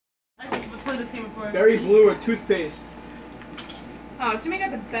this game before. Berry blue or toothpaste? Oh, Jimmy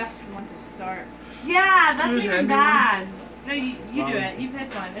got the best one to start. Yeah, that's Who's even Andy? bad. No, you do it. You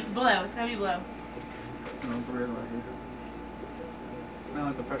pick one. It's blue. It's gotta be blue. No, blue. I don't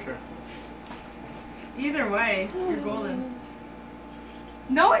like the pressure. Either way, you're golden.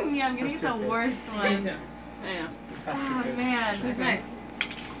 Knowing me, I'm gonna get the toothpaste. worst one. I know. Oh man. Who's next?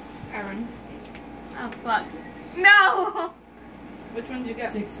 Aaron. Oh fuck. No! Which one did you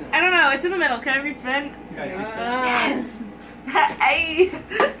get? I don't know. It's in the middle. Can I respin? Yes. Hey.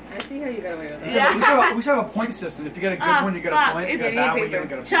 I see how you got away with that. Yeah. We should have a point system. If you get a good one, you get fuck. a point. If It's you get a bad one, you don't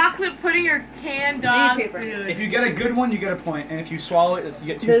get a point. Chocolate pudding or canned dog paper. food. If you get a good one, you get a point, and if you swallow it, you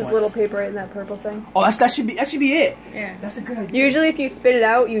get 2 There's points. little paper in that purple thing. Oh, that should be it. Yeah. That's a good idea. Usually if you spit it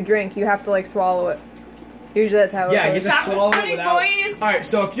out, you drink. You have to like swallow it. Usually that's how it Yeah, you goes. just Chocolate swallow it pudding, without. boys. All right,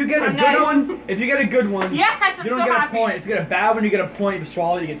 so if you get a I'm good nice. one, Yes, I'm you don't so get happy. a point. If you get a bad one, you get a point. If you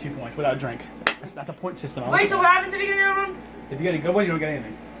swallow it, you get 2 points without a drink. That's a point system. I like Wait, so that. what happens if you get a good one? If you get a good one, you don't get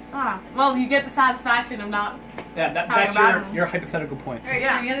anything. Ah, well, you get the satisfaction of not Yeah, How that's about your hypothetical point. Alright,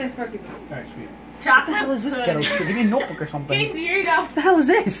 Yeah. Sam, you have this cookie. All right, sweet. chocolate. What the hell is this ghetto shit? Give me a notebook or something. Casey, here you go. What the hell is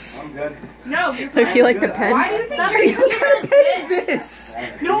this? I'm good. No, you're Look, fine. you like the pen? Why do you think Stop you're being What kind of pen is bit. this?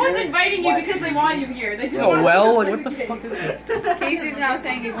 No one's inviting you because they want you here. They just Oh want well, you like to what the play fuck is this? Casey's now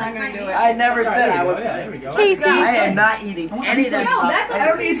saying he's not gonna do it. I never said I would. Yeah, there we go. Casey. I am not eating any of that No, stuff. that's I a-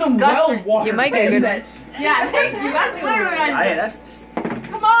 don't need some well water. You might get a good one. bitch. Yeah, thank you. That's literally what I Hey, did. that's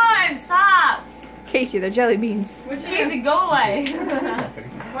Come on, stop. Casey, they're jelly beans. Which Casey, go away.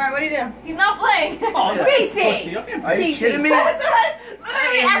 Why? What do you do? He's not playing. Oh, Casey! pussy. Okay, Are you Casey. kidding me? That's what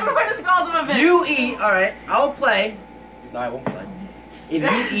literally everyone has called him a bitch. You eat. All right, I'll play. No, I won't play.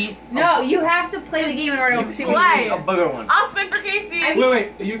 If you eat, No, you have to play the game in order to see what play. you a bigger one. I'll spin for Casey. I-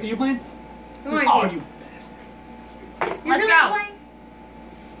 Wait, you playing? Who am I Oh, playing? you. You're Let's not go. playing?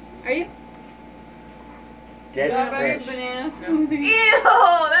 Are you? Dead Strawberry fish. banana smoothie.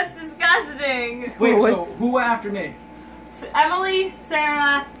 Ew, that's disgusting. Wait, What so who went after me? Emily,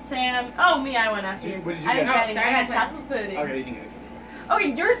 Sarah, Sam. Oh, me, I went after you. What did you I get? didn't get any. Sorry, I got I chocolate pudding. Okay, you can get it.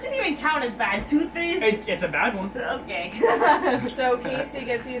 Okay, yours didn't even count as bad. Toothpaste? It's a bad one. Okay. So Casey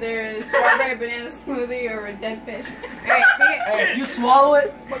gets either a strawberry banana smoothie or a dead fish. Alright, pick it. Hey, if you swallow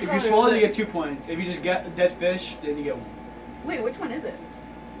it, What if color you swallow is it, it? you get 2 points. If you just get a dead fish, then you get 1. Wait, which one is it?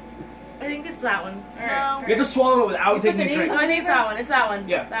 I think it's that one. Alright. You have to swallow it without You put taking the a name drink. No, I think it's that one. It's that one.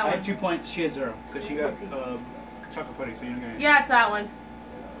 Yeah, That I one. have 2 points. She has 0 because she got Pussy. chocolate pudding, so you don't get anything. Yeah, it's that one.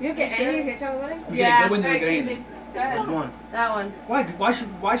 You don't get any? You get chocolate pudding? You Yeah. get a good one, you don't Alright, get Casey. anything. Go ahead. There's one. That one.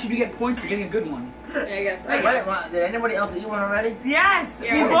 Why should you get points for getting a good one? Yeah, I guess. Wait, did anybody else eat one already? Yes!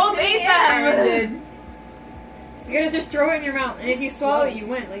 Yeah, we right. both Timmy ate and Aaron them! did. So you gotta just throw it in your mouth, and if you swallow it, you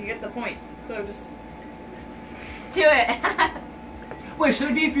win. Like, you get the points. So just... Do it. Wait, should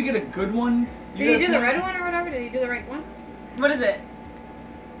it be if you get a good one? Did you get a do the point? red one or whatever? Did you do the right one? What is it?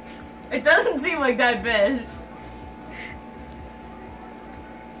 It doesn't seem like that fish.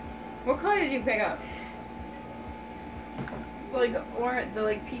 What color did you pick up? Like, or the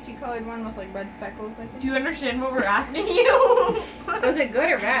like peachy colored one with like red speckles, I Do think. you understand what we're asking you? Was it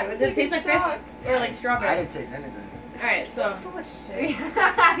good or bad? Did it taste like fish? Or like I strawberry? didn't taste anything. Alright, so... Full of shit.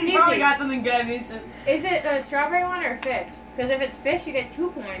 He probably got something good. He's just... Is it a strawberry one or fish? Because if it's fish, you get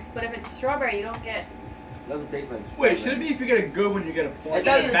 2 points, but if it's strawberry, you don't get... It doesn't taste like. Wait, should it be if you get a good one, you get a point? It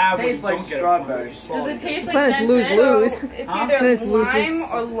doesn't If bad one, taste you like don't get a strawberry. point. You swallow Does it taste like Then it's dead lose-lose. fish? So it's Huh? Then either it's lose-lose. lime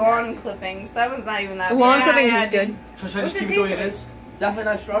or lawn clippings. That one's not even that Lawn bad. clippings yeah, is good. So should I What's just it keep it the way it taste is? Definitely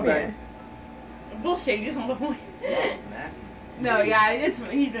not strawberry. Yeah. Bullshit, you just want the point. It's nasty. No, yeah, it's...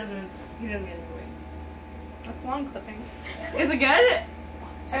 He doesn't get it. Like lawn clippings. Is it good?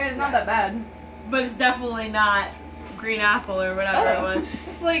 I mean, it's not that bad. But it's definitely not green apple or whatever it was.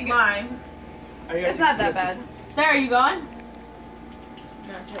 It's like... Lime. It's not that bad. Sarah, you going?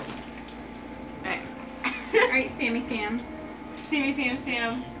 No, sure. Alright. Alright, Sammy Sam. See me,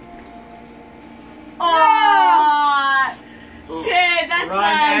 Sam. Aww! Shit, that's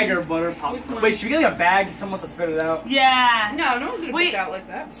Rye, egg, or nice. butter pop. Which one? Wait, should we get like a bag? Someone wants to spit it out. Yeah. No, no one's gonna Wait. pitch out like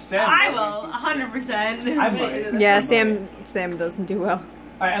that. Sam, I will, 100%. I might. Yeah, Sam doesn't do well.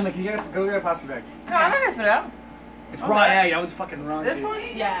 Alright, Emma, can you go get a plastic bag? No, I'm not gonna spit it out. It's Okay. raw egg. That one's fucking wrong. This too. one?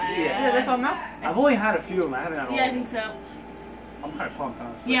 Yeah. Yeah. Is it this one though? I've only had a few of them. I haven't had all. Yeah, I of them. think so. I'm kind of pumped,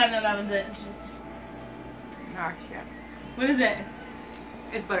 honestly. Yeah, no, that one's it. It's just... Oh, shit. What is it?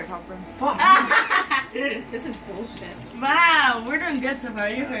 It's butter popcorn. Fuck. This is bullshit. Wow, we're doing good so far.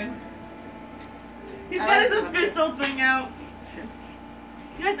 Your turn. He's got his official thing out.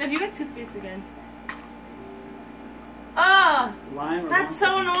 You guys, have you got toothpaste again? Oh, Lime or that's so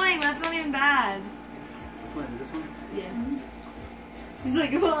lemon? annoying. That's not even bad. Which one is this one? Yeah. He's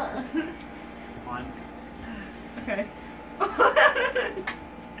like, lime. Okay.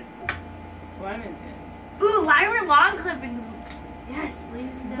 Lime is Ooh, lime or lawn clippings. Yes,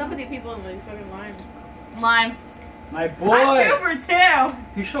 ladies and What's up with gentlemen. you people and these fucking lime? Lime. My boy. I'm 2 for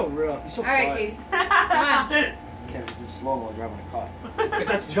 2. He's so real. He's so Alright, fly. Casey. Come on. Can't be too slow while driving a car. Because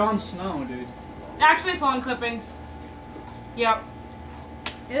that's Jon Snow, dude. Actually, it's lawn clippings. Yep.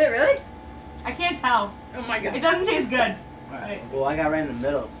 Is it really? I can't tell. Oh my god. It doesn't taste good. Alright. Well, I got right in the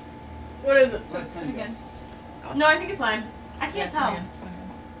middle. What is it? Again. No, I think it's lime. I can't tell.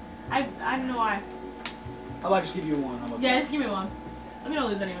 I don't know why. How about I just give you one? How about Yeah, that? just give me one. Let me not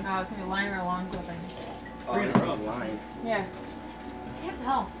lose anyone. Oh, it's gonna be lime or lawn clipping. Oh, Three in a this row. is lime. Yeah. I can't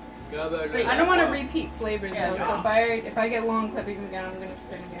tell. Wait, I don't want to repeat flavors Yeah, though, yeah. so if I get lawn clippings again, I'm gonna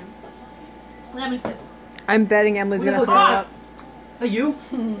spin again. Lemon taste. I'm betting Emily's Who the gonna throw hell- up. Hey, you?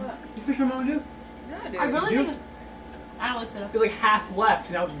 You fish my dude? No, dude. I really You? think I don't like soda. There's like half left,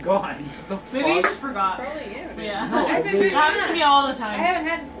 and now it's gone. What the Maybe you fuck? just forgot. Probably you. Dude. Yeah. No, I've been dude. It drinking happens to me all the I time. haven't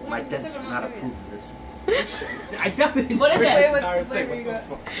had. My one dad's sip of not mine. approved of this. I definitely What is drank it? this Wait, what's entire the flavor thing. you What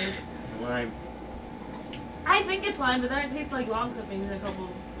got? the fuck? Lime. I think it's lime, but then it tastes like lawn clippings in a couple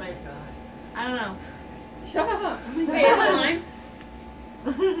bites. I don't know. Shut up. Wait, is it lime?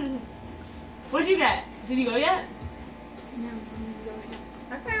 What'd you get? Did you go yet?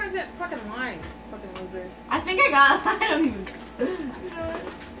 I thought it was at fucking lime. Fucking losers. I think I got. I don't even.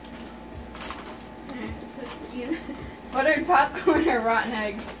 Buttered popcorn or rotten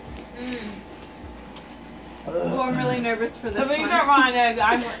egg? Oh, I'm really nervous for this If you one. got rotten egg,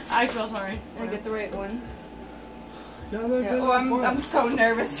 I feel sorry. I get the right one. Yeah, Yeah. Oh, I'm so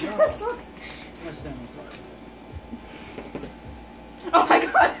nervous for this one. Oh my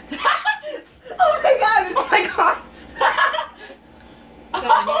god! Oh my god! Oh my god!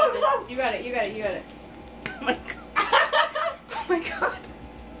 You got it. You got it. You got it. Oh my god. Oh my god!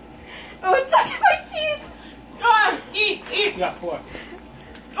 Oh, it's stuck in my teeth! God, eat. You got 4.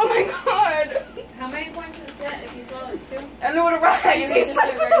 Oh my god! How many points is that if you swallow it too? I don't know what a rotten egg tastes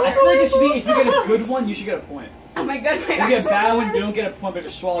like. I feel like it should be, if you get a good one, you should get a point. Oh my god, my If you get eyes a bad are one, you watering. don't get a point, but if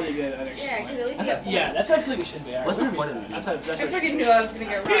you swallow, you get an extra Yeah, point. because at least you That's get how, yeah, that's how I feel like it should be. What's the point of it? That's how I it should freaking be. knew I was gonna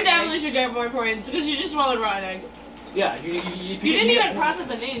get You rotten definitely egg. should get more points because you just swallowed rotten egg. Yeah, if You you didn't get even one- process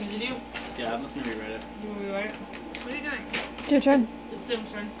the name, did you? Yeah, I'm not gonna rewrite it. You want me to write it? What are you doing? Your turn. It's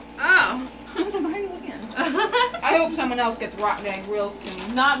Sim's turn. Oh! I was like, why are you looking at me? I hope someone else gets rotten egg real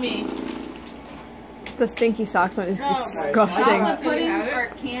soon. Not me. The stinky socks one is No. disgusting. Chocolate Do we pudding have it? or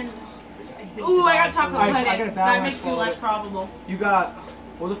canned? Ooh, I got chocolate Alright, so I pudding. got a bad That one, makes I you swallowed less it. probable. You got,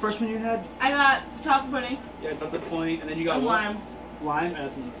 what was the first one you had? I got chocolate pudding Yeah, that's a point, and then you got and what? lime. Lime,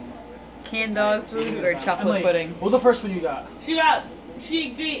 that's another point. Canned dog food or chocolate Emily, pudding? What was the first one you got?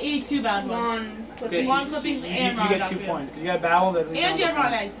 She ate 2 bad ones. Lawn clipping. Okay, Lawn clippings and you rotten get 2 egg. points, because you got a bad one that doesn't And count she had as a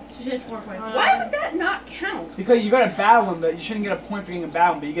rotten point. eggs. She has 4 points. Why would that not count? Because you got a bad one, but you shouldn't get a point for getting a bad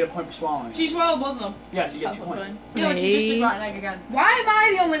one, but you get a point for swallowing. She swallowed both of them. Yes, you get 2 Chocolate points. pudding. No, she just Hey. did rotten egg again. Why am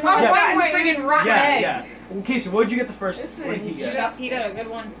I the only one Oh, who's yeah. gotten wait. friggin' rotten Yeah, egg? yeah. Well, Casey, what did you get the first? This What did he is get? just He got a good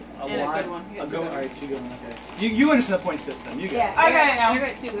one. A and a lot? good one. You A got good two one. good Alright, 2 good ones. Okay. You understand the point system. You get Yeah. it. Okay, I now.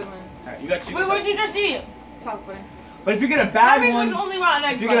 got 2 good ones. Alright, you got 2 Wait, good what'd ones. you just eat? Chocolate pudding. But if you get a That bad means there's one, only rotten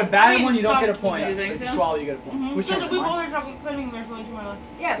eggs if you get a left. bad I mean, one, you don't get a chocolate point. You But think if you so? swallow, you get a point. Mm-hmm. Which Because one? we both Mine? had chocolate pudding, there's only 2 more left.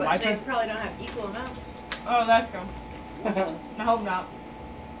 Yeah, My but they turn? probably don't have equal amounts. Oh, that's true. I hope not.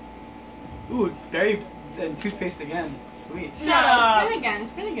 Ooh, berry and toothpaste again. Sweet. Shut No, up. spin again.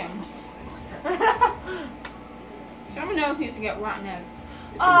 Spin again. Someone else needs to get rotten eggs.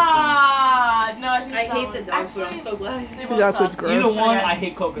 Ah, no, I think I it's that hate one. the dog food. I'm Actually, so glad. they The both dog suck. food's gross. Either one, Yeah. I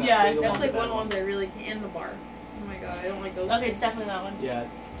hate coconut. Yeah, so it's either That's one's like a one bad of the ones I really can't. And the bar. Oh my god, I don't like those. Okay, it's definitely that one. Yeah,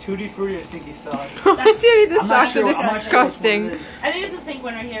 Tutti Frutti or Stinky Sauce. Dude, the I'm not socks sure- are I'm not sure which one disgusting. it is. I think it's this pink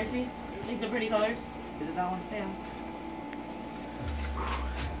one right here, see? Like the pretty colors. Is it that one? Yeah.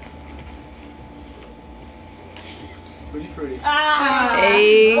 Tutti Frutti. Ah!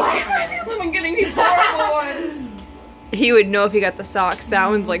 Hey. Why am I getting these horrible ones? He would know if he got the socks. That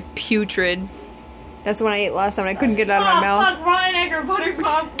one's like putrid. That's the one I ate last time and I couldn't get it out of my Oh, mouth. fuck, rotten egg or buttered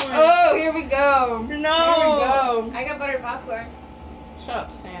popcorn. Oh, here we go. Here we No. go. I got buttered popcorn. Shut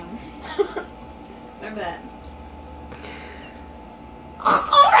up, Sam. Remember that.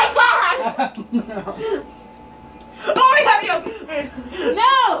 Oh my god! Oh my god, yo!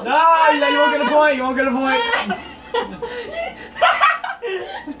 No! No, you won't get a point. You won't get a point.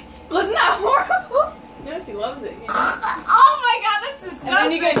 Wasn't that horrible? No, she loves it. You know? Oh my god, that's disgusting. And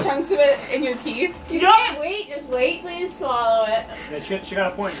then you get chunks of it in your teeth. You Yup. can't wait. Just wait till you swallow it. Yeah, she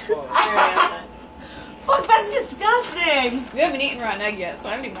got a point to swallow. Fuck, that's disgusting. We haven't eaten rotten egg yet, so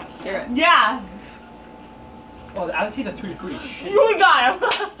I don't even want to hear it. Yeah. Oh, the aftertaste of Tutti Frutti is shit. We got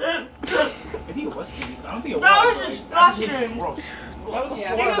him. If you Washroom. Gross. That was Here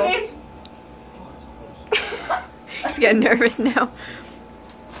you go, horrible. Paige. He's getting nervous now.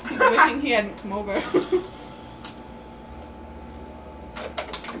 He's wishing he hadn't come over.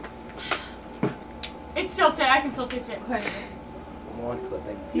 It's still taste. I can still taste it. One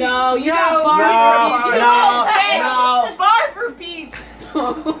clipping. No, you No, got bar for peach. no. Bar for peach.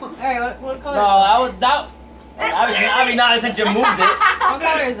 Alright, what color? No, I mean, not since you moved it. What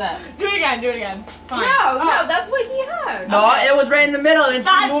color is that? Do it again. Do it again. Fine. No, that's what he had. No, it was right in the middle, and she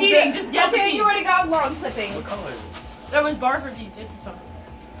Stop moved cheating. it. Just get the Okay, peach. you already got long clipping. What color is it? That was bar for peach. It's this one.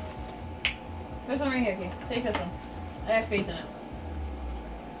 This one right here, Case. Take this one. I have faith in it.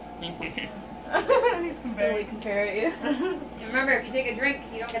 He's Really comparing. compare it. And remember, if you take a drink,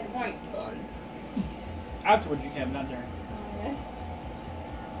 you don't get the points. Afterwards, you can, not during.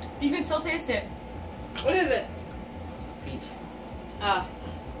 You can still taste it. What is it? Peach. Ah.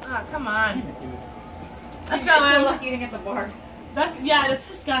 Ah, come on. Let's You're go, so Em. lucky you didn't get the bar. Yeah, that's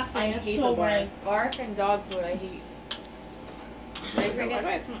disgusting. I That's hate so the bar. weird. Barf and dog food, I hate. Like, Why do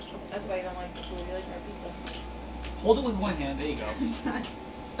I have so much trouble? that's why you don't like the food. You like our pizza. Hold it with one hand. There you go.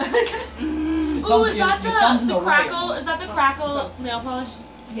 Ooh, is that your thumb's in the the way. crackle? Is that the crackle nail polish?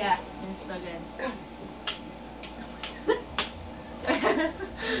 Yeah. It's so good.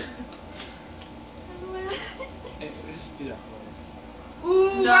 Hey, just do that.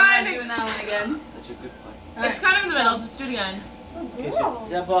 Ooh, No, I'm Ryan. not doing that one again. Such a good play. It's kind of in the middle. Just do it again. Okay, so.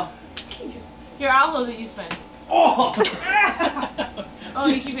 Zebra. Here, I'll hold it. You spin. Oh! Oh,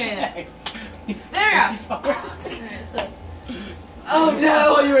 you keep hitting it. There you go. Alright, so it's Oh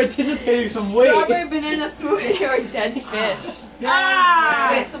no! You were anticipating some weight. strawberry banana smoothie or dead fish. Ah!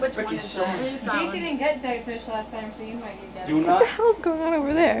 Wait, so which one is that? It's that Casey one. didn't get dead fish last time, so you might get dead. Do What the not. hell's going on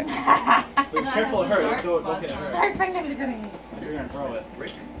over there? Wait, No, careful, it it has the hurts. dark Don't spots get on hurt. it. Our fingers are getting You're gonna throw it.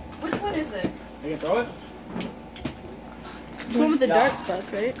 Which one is it? You gonna throw it? The one with the dark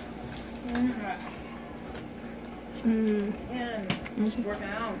spots, right? Just working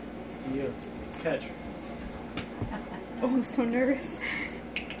out. You. Catch. Oh, I'm so nervous.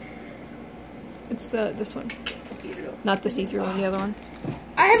 It's this one. Not the see-through one, the other one.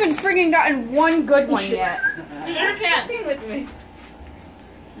 I haven't friggin' gotten one good one yet. Here's your chance. Sing with me.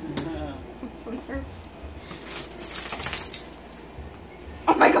 Uh, I'm so nervous.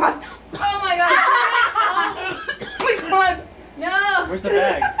 Oh my god! Oh my god! Oh my god! No! Where's the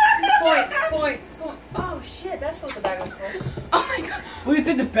bag? Points. Oh shit, that's what the bag was for. Oh my god! What do you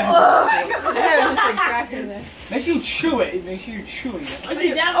think the bag Oh is my for? god! Yeah, it was just like scratches there. Make sure you chew it. Make sure you're chewing it. I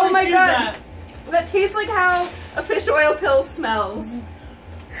should definitely Oh my do God. that. That tastes like how a fish oil pill smells.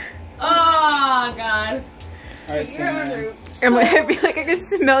 Oh, God. Alright, Sam. I feel like I can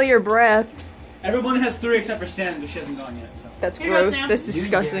smell your breath. Everyone has 3 except for Sam, but she hasn't gone yet. So. That's Here you go, gross. Sam. That's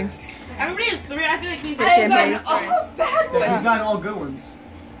disgusting. Everybody has 3. I feel like he's I have champagne. gotten all bad Yeah, ones. he's gotten all good ones.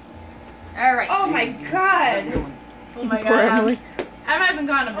 Alright. Oh my god! Oh, my Poor God. Emily. Emma hasn't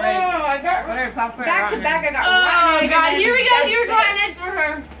gone a Oh, break. I got Whatever, popcorn. back to back. I got Oh, rotten egg God. and then Here we go. dead Here's fish. rotten eggs for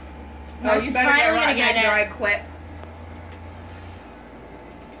her. No, she's you better finally get gonna rotten get eggs it. or I quit.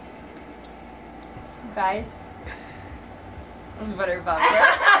 Guys. This is better popcorn.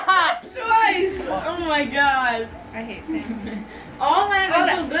 Twice. Oh, my God. I hate Sam. All mine Oh, are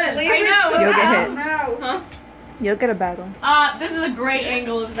that so good. flavor I know. is so You'll get bad. hit. No. Huh? You'll get a bagel. This is a great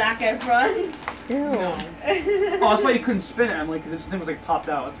angle of Zac Efron. Ew. Oh, that's why you couldn't spin it, Emily, because this thing was like popped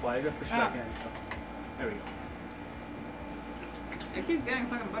out. That's why. You got to push it back in. So. There we go. It keeps getting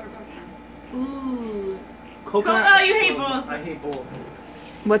fucking butter popcorn. Ooh. Coconut. Oh, and you hate spoiled milk. both. I hate both.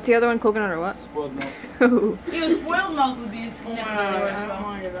 What's the other one? Coconut or what? Spoiled milk. Ooh. Spoiled milk would be significantly worse, though.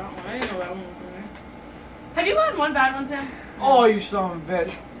 want to get that one. I didn't know that one was in there. Have you gotten one bad one, Sam? Oh, you son of a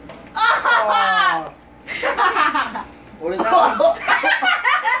bitch. Oh. What is that one?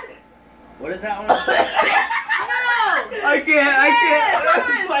 What is that one? I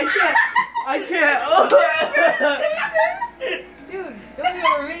can't. Oh. Dude, don't do it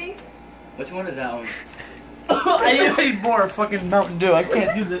over me. Which one is that one? I need more fucking Mountain Dew. I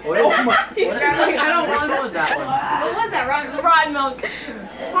can't do this. Oh my. He's What just like, I don't Which want one was that one? What was that, Ron? rotten milk.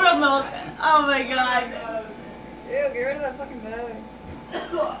 Spoiled milk. Oh my God. Ew, get rid of that fucking bag.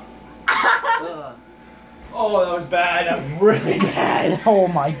 Ugh. Oh, that was bad. That was really bad. Oh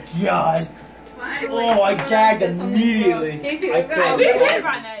my god. Finally, Oh, I someone else gagged did something immediately. gross. Casey, I we've got couldn't. We a did good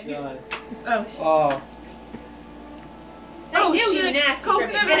rotten egg. God. Oh, Oh. oh Ew, you shit. nasty Coconut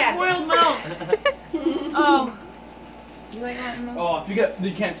cricket. Get and out spoiled milk. Oh. You like rotten milk? Oh, if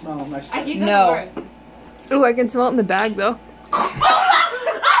you can't smell them. I hate that No. word. Ooh, I can smell it in the bag though.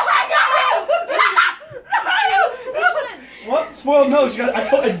 What? Spoiled milk. I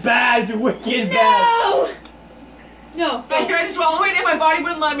told it's bad. It's wicked bad. No. I tried to swallow it and my body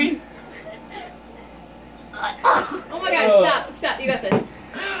wouldn't let me. Oh my god, stop, you got this.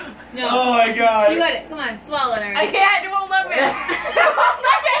 No. Oh my god. You got it, come on, swallow it I already. can't, it won't let me. It won't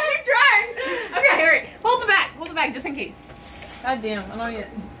let me, I keep trying. Okay, alright, hold the bag, just in case. God damn, I don't get it.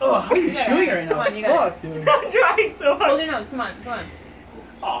 Oh, how are you got chewing it. right now? Come on, you got Fuck, dude. I'm trying so Hold hard. your nose, come on.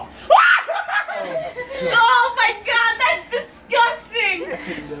 Oh. Oh my god, that's disgusting. I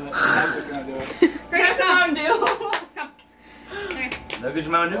couldn't do it. I was gonna do it. Great, Have some Mountain Dew. Come. Okay. Look at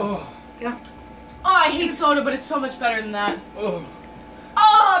your Mountain Dew. Oh. Oh, I hate soda, but it's so much better than that. Oh.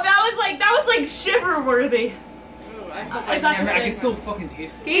 Oh, that was like shiver worthy. I hope I thought I can still fucking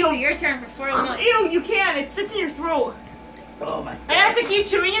taste it. Casey, your turn for swirl milk. Ew, you can. It sits in your throat. Oh my god. I have to keep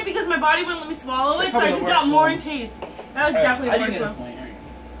chewing it because my body wouldn't let me swallow it, That's so I probably just the got worst more one. in taste. That was Alright, definitely I the didn't worst get a one. point.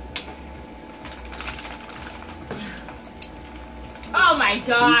 Oh my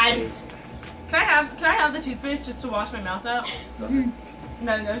god. Can I have the toothpaste just to wash my mouth out?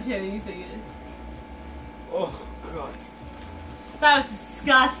 No, Teddy, you take it. Oh god. That was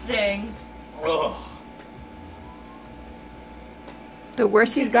disgusting. Oh. The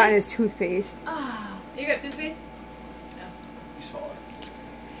worst he's gotten is toothpaste. Ah. You got toothpaste? You swallowed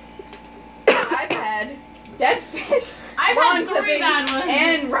I've had dead fish, I've lawn had 3 clippings, bad ones.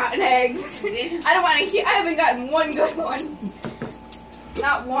 and rotten eggs. I don't want to hear. I haven't gotten one good one.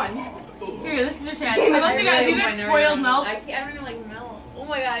 Not one. Here, this is your chance. Damn it, Unless you got, I really you got hope I spoiled never milk. I don't even like milk. Oh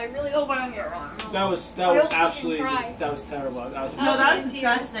my god, I really hope I don't get wrong. That was I'll fucking absolutely cry. that was terrible. That was, No, that was Tears.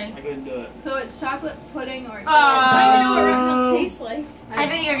 disgusting. I couldn't do it. So it's chocolate pudding or I don't know what rotten milk tastes like. I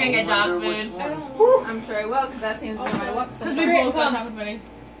think you're gonna get dog Which food. one? I don't know. I'm sure I will because that seems one of my luck. Because we both got chocolate pudding.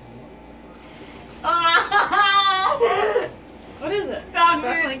 Ah! What is it? Dog food.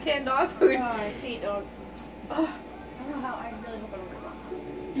 Definitely canned dog food. Oh, I hate dog. Ugh. I don't know how. I really hope I don't get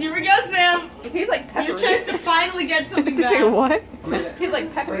wrong. Here we go, Sam. It tastes like pepper. Your chance to finally get something To say back. what? It tastes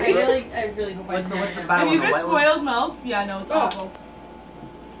like pepper. Wait, I really hope I What's the don't. bad Have one? you The got white one? spoiled milk? Yeah, no, it's awful.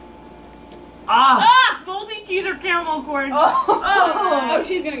 Ah! Ah! Moldy cheese or caramel corn? Oh,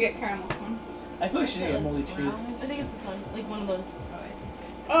 she's gonna get caramel one. I feel like she didn't get moldy cheese. I think it's this one. Like one of those.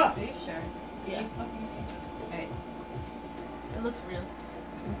 Are you sure? Yeah. Okay. It looks real.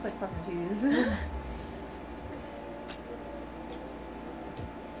 Looks like fucking cheese.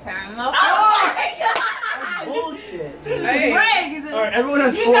 Caramel. Oh my god! Bullshit. Hey. Greg! Alright, everyone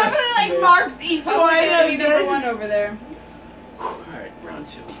has You four. definitely like marked each one. Probably gonna be number one over there. Alright, round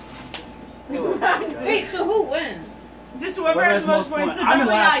 2. Wait, so who wins? Just whoever has the most points. So I'm in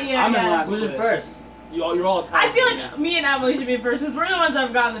definitely last. not you. I'm in yeah. last. Who's in first? You're all tied. I feel like me and Emily should be first because we're the ones that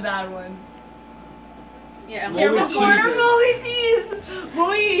have gotten the bad ones. Yeah, I'm Moldy Caramel cheese corn or is- moldy cheese?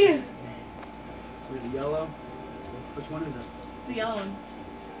 Boy! Where's the yellow? Which one is it? It's the yellow one.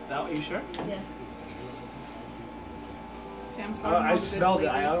 That one, you sure? Yes. Sam's I smelled it.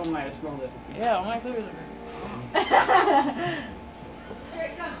 I don't know why I smelled it. Yeah, all my flavors are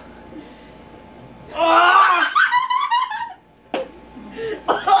Ah!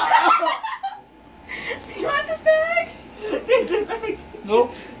 You want the bag? Take the bag.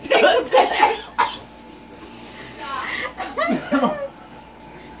 Nope. Take the bag.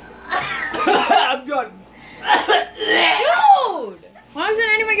 I'm done. Dude! Why doesn't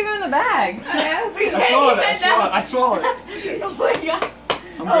anyone give him the bag? Yes. I swallowed it. Oh my god.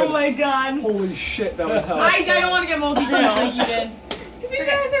 I'm Oh good. my god. Holy shit, that was hell. I don't want to get moldy cheese like you did. To be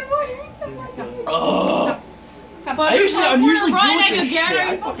fair, I'm wondering something. Ugh. But I'm usually rotten good egg with this again? shit. Are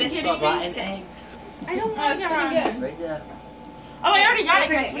you I fucking fucking kidding suck me? rotten egg. I don't Oh, want it's to get pretty rotten. good. Right there. Oh, I already got it.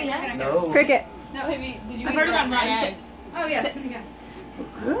 Can I Okay, sweet it? No. Cricket. No, have you? Did you I've eat already gotten rotten rotten eggs? egg. Oh yeah. Sit. Yeah.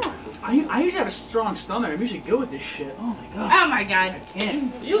 I usually have a strong stomach. I'm usually good with this shit. Oh my god. Oh my god. I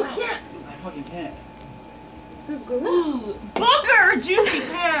can't. You can't. I fucking can't. Ooh. Booger! Juicy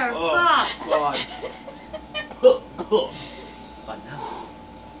pear. Oh Fuck. god. But no.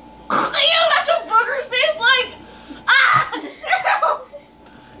 Ew, that's what boogers taste like! Ah! Ew!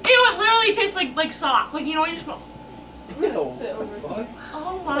 Ew, it literally tastes like sock. Like, you know what you smell? I'm gonna sit over here.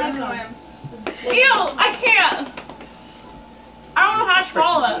 Oh I my don't know why god. I'm s- Ew, I can't. I don't know how to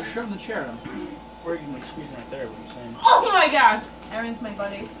swallow it. Shove in the chair. Or you can like squeeze it right there, what I'm saying. Oh my god. Aaron's my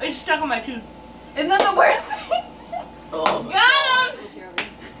buddy. It's stuck on my tooth. Isn't that the worst thing? Oh my Got him!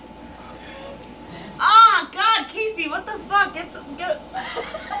 Ah, God, Casey, what the fuck? Get some. Get.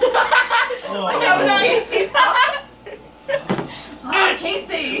 Ah,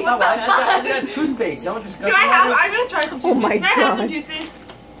 Casey! No, What the I fuck? got toothpaste. Don't discuss Can I have? I'm gonna try some Oh toothpaste. my Can I have some God. toothpaste?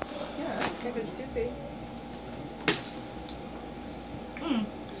 Yeah, get good toothpaste.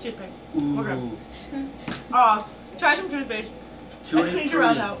 It's toothpaste. Ooh. Okay. Try some toothpaste. Two I and cleaned three.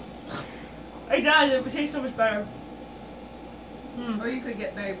 your mouth out. It does. It tastes so much better. Or you could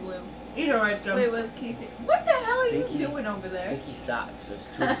get berry blue. Either way, it's good. Wait, what's Casey? What the hell are you Stinky. doing over there? Stinky socks. So it's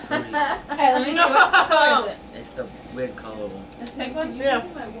tutti frutti. Hey, let me see what color is it. It's the weird color one. This pink one? You Yeah.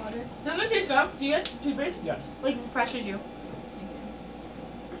 drink my water. Doesn't it taste good? Do you get toothpaste? Yes. Like fresh as you.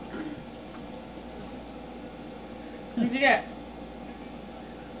 What did you get?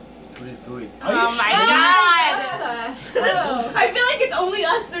 Tutti frutti. Are you Oh my sure? god! What the hell? I feel like it's only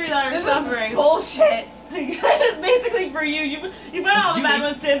us three that are This suffering. is bullshit. Basically for you. You got all the bad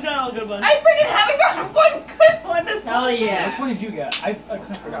ones, Sam's got all the good ones. I freaking haven't gotten one good one this Hell whole yeah. Which one did you get? I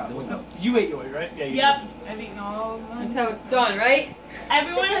kind of forgot. You ate yours, right? Yeah, you Yep. I've eaten all of That's mine. how it's done, right?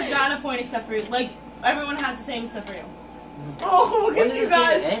 Everyone has gotten a point except for you. Like, everyone has the same except for you. Oh, look When at does you this game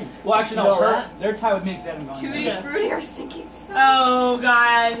guys. end? did. Well, actually, You no. know that? They're tied with me because they haven't gone. Tutti yet. frutti or stinky socks. Oh,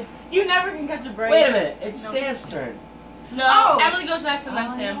 God. You never can catch a break. Wait a minute. It's No. Sam's turn. No, Oh. Emily goes next and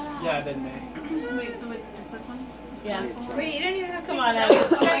then Sam. Yeah, then me. Wait, so it's this one? Yeah. Wait, you didn't even have to Come eat on, the Emily. bad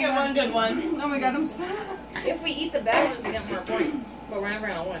You ones. gotta get one good one. Oh my god, I'm sad. If we eat the bad ones, we get more points. But we're never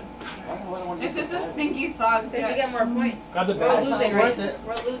gonna win. If this is stinky socks, Because you get more points. Grab the We're bag. losing worth right it.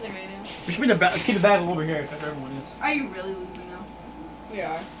 We're losing right now. We should bring the bag. Keep the bag over here if everyone is. Are you really losing now? We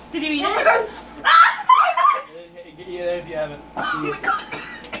are. Did you eat Oh my it? god! Ah! Oh Yeah, if you haven't. my god!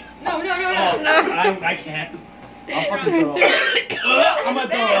 No, no, no, Oh, no. I can't. I'll fucking throw up. I'm gonna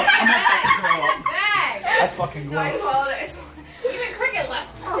throw up. I'm gonna fucking throw up. Bag. That's fucking No, I gross. swallowed it. I swallowed Even cricket left.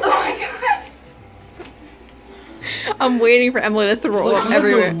 it. Oh my god! I'm waiting for Emily to throw It's up like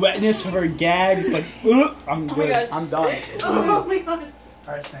everywhere. the wetness of her gags. Like, I'm my good. God. I'm done. Oh my god!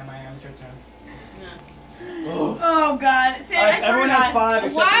 Alright, Sam, I am. It's your turn. Oh, God. Sam, Alright, I so everyone swear to has God, 5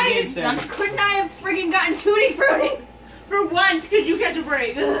 except for Why me and Sam. couldn't I have freaking gotten tutti frutti? For once, could you catch a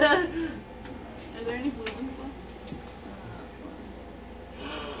break? Are there any blue ones left?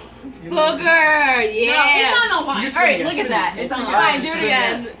 Booger! Yeah! No, it's on the line. You just Alright, gotta look get at that. it. It's on the Alright, line. Do it just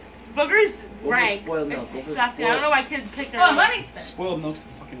again. Booger's rank. spoiled milk. It's Go for disgusting. I don't know why kids pick their Oh, let me spin. Spoiled milk's the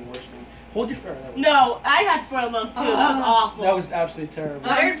fucking worst thing. Hold your finger. That was, No, I had spoiled milk too. That was awful. that was absolutely terrible.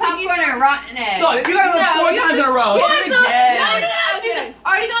 Buttered popcorn or rotten egg? No, you got it like 4 times in a row. Yeah, Say it no, again. no. She's Okay.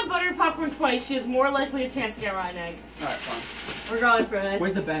 already got buttered popcorn twice. She has more likely a chance to get rotten egg. Alright, fine. We're going for this.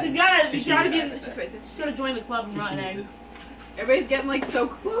 Where's the bag? She's gotta, She gotta needs be in. that. That's right there. She's gotta join the club of She rotten needs egg. it. Everybody's getting like so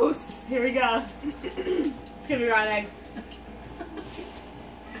close. Here we go. It's gonna be rotten egg.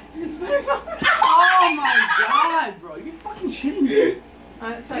 It's buttered popcorn. Oh my god, bro. You fucking shitting me.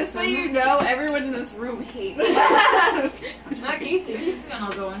 Just so you know, everyone in this room hates me. Not Casey. Casey's got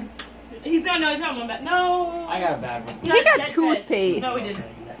all good ones. He's gonna know. He's got one back. No. I got a bad one. He got dead fish. toothpaste. No, we didn't.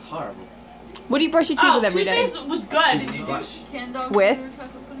 That's horrible. What do you brush your teeth with every day? Toothpaste was good. Did you do Brush. canned dog With? food or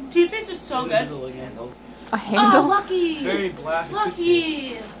chocolate pudding? Toothpaste is so good. Handle. A Oh, handle? lucky. Very black. Lucky.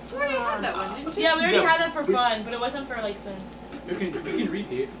 You already had that one, didn't you? Yeah, we already No. had that for fun, but it wasn't for like spins. You can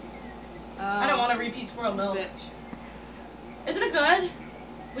repeat. I don't want to repeat spoiled milk. Bitch. Isn't it good?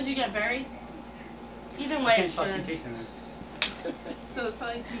 Would you get berry? Either way, it's good. So it's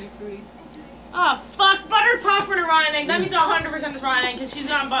probably tutti frutti. Oh, fuck. Buttered popcorn and rotten egg. That means 100% is rotten egg because she's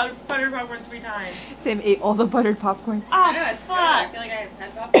gone buttered popcorn 3 times. Sam ate all the buttered popcorn. Oh, I know, it's good. I fuck. feel like I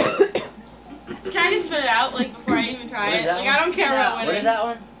had popcorn. Can I just spit it out like before I even try What is it? that Like, one? I don't care about winning. What is that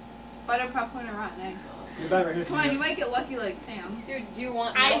one? Butter popcorn and rotten egg. Your bag right here. Come on, you might get lucky like Sam. Dude, do you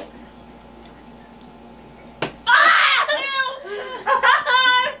want I- milk? Ah! Ew!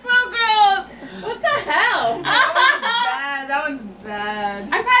 So gross! What the hell? Bad. That one's bad.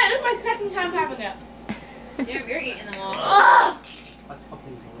 I've had it. This is my second time having it. You're eating them all. Ah! That's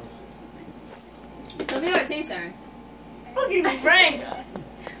fucking gross. Tell me how it tastes, Aaron. Fucking rank.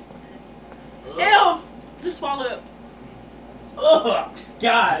 Ew! Just swallow it. Ugh!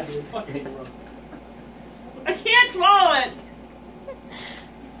 God, dude, it's fucking gross. I can't swallow it.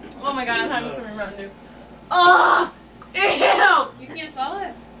 Oh my god, I'm having something rotten too. Oh! Ew! You can't swallow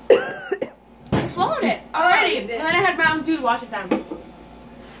it? I swallowed it already. you did. And then I had Mountain Dew to wash it down.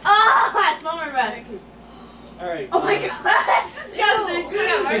 Ah! I smell my breath. Alright. Oh my god, that's Disgusting.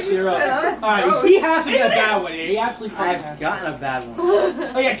 Casey, you're up. That's Alright, gross. he has to get a bad one here. He absolutely fucking has I've to. gotten a bad one.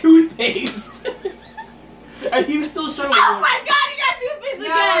 Oh yeah, toothpaste. And he was still struggling. Oh my god, you got toothpaste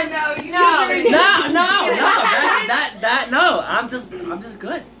again! No, you No. I'm just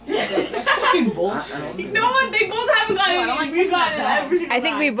good. That's fucking I bullshit. don't You know what? They both haven't gotten No, I don't like We've gotten it every single I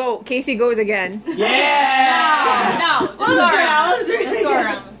think we time. vote. Casey goes again. Yeah! No, just Let's go go around. around. Let's go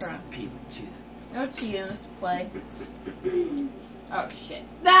around. Let's go around. Pete, jeez. No cheating, just play. Oh shit.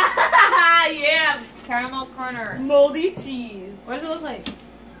 Yeah! Caramel corner. Moldy cheese. What does it look like?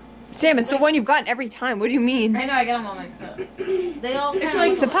 Sam, it's the one you've gotten every time. What do you mean? I know, I get them all mixed up. They all. It's kinda like-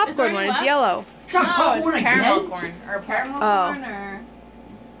 look- It's a is there popcorn any one. It's left? yellow. Try No, popcorn it's caramel again? corn. Or caramel Oh. corn or...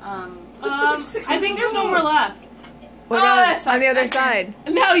 I think there's one more left. What Oh, on, that's on the other okay. side?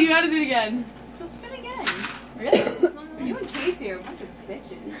 No, you gotta do it again. So spin again. Really? You and Casey are a bunch of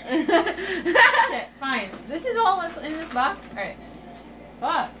bitches. Shit, fine. This is all that's in this box? Alright.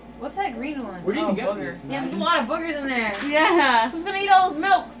 Fuck. What's that green one? Where do you Oh, get booger. these? Yeah, there's a lot of boogers in there. Yeah. Who's gonna eat all those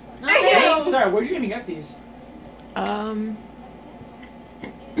milks? Not me. Sorry, where'd you even get these? No!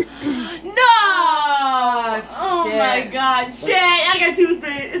 Oh, Oh shit. my god. Shit, I got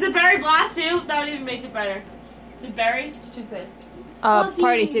toothpaste. Is it berry blast too? That would even make it better. Is it berry? It's toothpaste.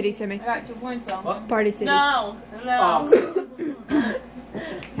 Party City, Timmy. I got 2 points on. What? Party City. No. No.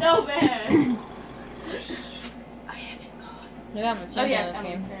 No, man. Yeah, I'm a Oh, champion yeah, in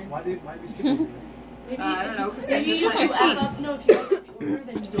this game. Why did we skip these? Maybe I don't know, because I Maybe just you let if you you see. up, no, if you up the order,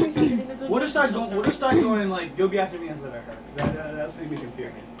 then you don't start getting the good We'll just start ones. going. We'll just start going like you'll be after me instead of her. That's gonna be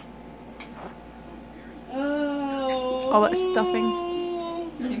confusing. Oh. All that stuffing.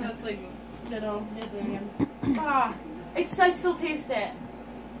 That's like... No, it's again. Ah, I still taste it.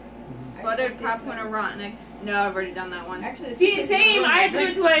 Buttered popcorn or rotten egg. No, I've already done that one. Actually, See, same. I had to do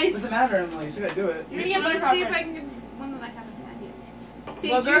it twice. Doesn't matter, Emily. You still gotta do it. You're gonna get butter Let's see if popcorn. I can get one that I haven't had yet. See,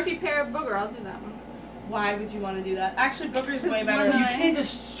 Booger? juicy pear booger. I'll do that one. Why would you want to do that? Actually, Booger's way It's better. one You that can't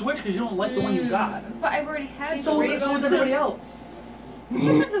just switch because you don't like the one you got. But I've already had So some. does everybody else. What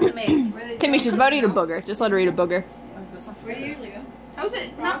difference does it make? Timmy, she's about to eat a booger. Just let her eat a booger. That's not Where do fair. you usually go? How is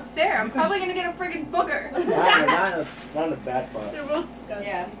it not fair? I'm probably gonna get a friggin' booger. Not in a bad part. They're both disgusting.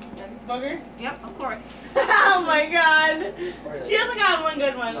 Yeah. Booger? Yep, of course. Oh my god. She hasn't gotten one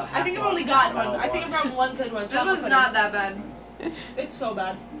good one. I think I've only gotten one. I think I've gotten one good one. This was not that bad. It's so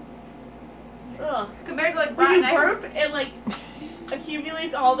bad. Ugh. Compared to like When you rotten egg. burp, it like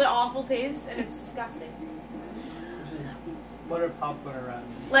accumulates all the awful taste and it's disgusting. Butter popcorn around.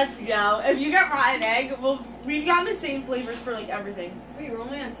 Let's go. If you get rotten egg, we've gotten the same flavors for like everything. Wait, you're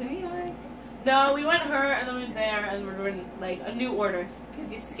only on Timmy already? No, we went her and then we went there and we're doing like a new order.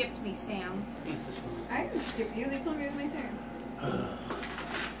 Because you skipped me, Sam. I didn't skip you. They told me it was my turn.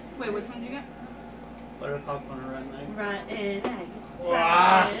 Wait, which one did you get? Butter popcorn around there. Rotten egg.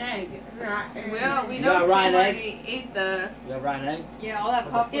 Wow. Rotten egg. Rotten Well, we You know got Sam rotten egg? already ate the... You got rotten egg? Yeah, all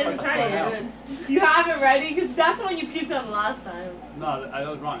that popcorn Yeah, was so try it. good. You have it ready? Because that's the one you puked on last time. No, I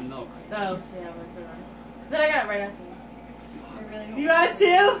was rotten milk. Oh, yeah, what's the one? Then I got it right after you. I really don't You got it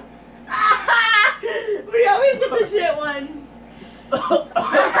too? We always get the shit ones.